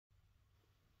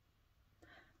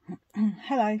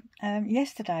Hello.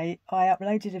 Yesterday I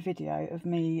uploaded a video of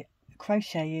me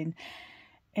crocheting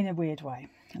in a weird way.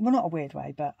 Well, not a weird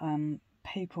way, but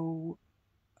people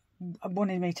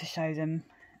wanted me to show them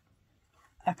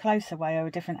a closer way or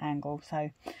a different angle.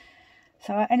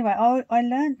 Anyway, I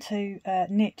learned to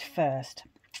knit first.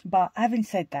 But having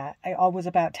said that, I was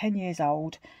about 10 years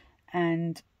old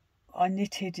and I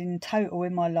knitted in total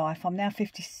in my life. I'm now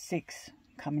 56,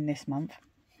 coming this month.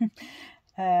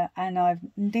 And I've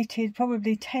knitted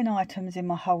probably 10 items in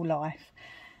my whole life.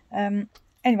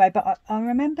 Anyway, but I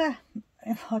remember,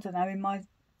 I don't know, in my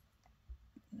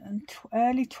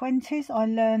early 20s, I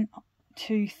learned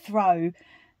to throw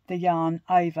the yarn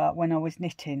over when I was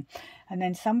knitting. And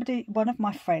then one of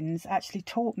my friends actually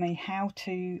taught me how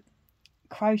to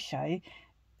crochet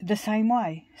the same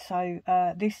way. So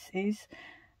this is,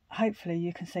 hopefully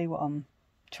you can see what I'm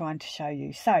trying to show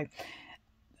you. So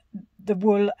the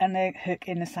wool and the hook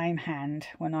in the same hand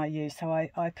when I use. So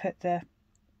I put the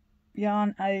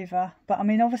yarn over, but I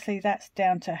mean obviously that's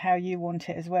down to how you want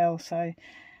it as well. So,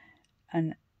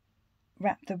 and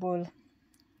wrap the wool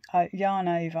yarn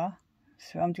over.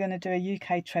 So I'm going to do a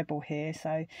UK treble here,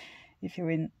 so if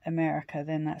you're in America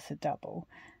then that's a double.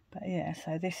 But yeah,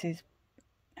 so this is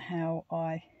how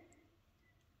I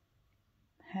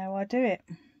do it.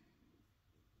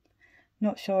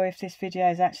 Not sure if this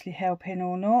video is actually helping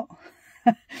or not.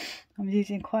 I'm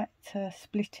using quite a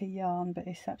splitty yarn, but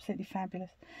it's absolutely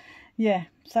fabulous. Yeah,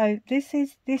 so this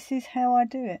is how I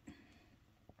do it.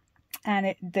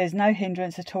 And there's no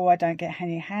hindrance at all. I don't get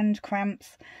any hand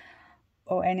cramps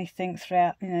or anything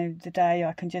throughout, the day.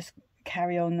 I can just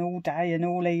carry on all day and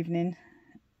all evening.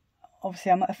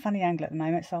 Obviously, I'm at a funny angle at the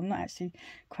moment, so I'm not actually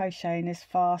crocheting as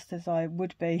fast as I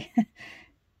would be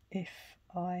if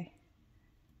I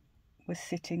was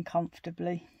sitting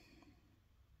comfortably.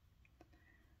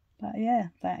 But yeah,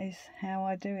 that is how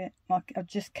I do it. I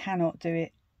just cannot do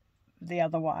it the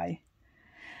other way.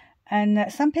 And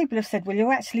some people have said, well,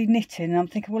 you're actually knitting. And I'm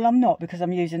thinking, well, I'm not, because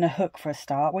I'm using a hook for a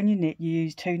start. When you knit, you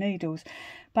use 2 needles.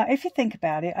 But if you think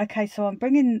about it, okay, so I'm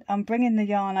bringing the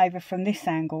yarn over from this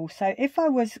angle. So if I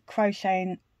was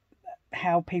crocheting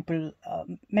how people are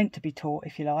meant to be taught,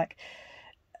 if you like,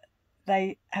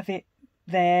 they have it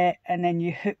there and then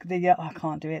you hook the yarn. I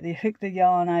can't do it. You hook the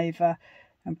yarn over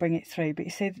and bring it through. But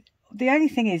you see, the only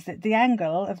thing is that the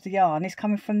angle of the yarn is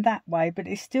coming from that way, but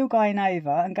it's still going over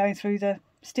and going through the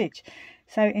stitch.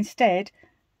 So instead,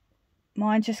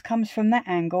 mine just comes from that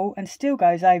angle and still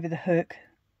goes over the hook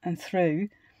and through.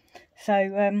 So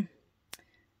I'm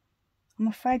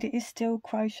afraid it is still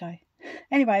crochet.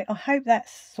 Anyway, I hope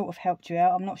that's sort of helped you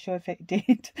out. I'm not sure if it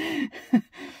did.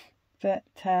 But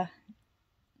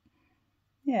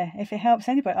yeah, if it helps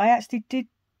anybody. I actually did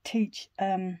teach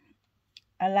a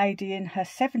lady in her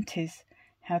 70s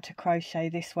how to crochet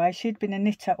this way. She'd been a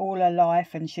knitter all her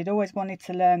life and she'd always wanted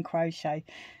to learn crochet,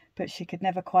 but she could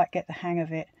never quite get the hang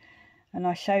of it. And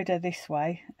I showed her this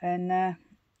way, and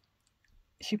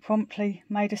she promptly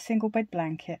made a single bed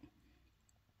blanket.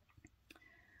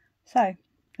 So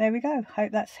there we go.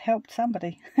 Hope that's helped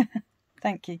somebody.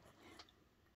 Thank you.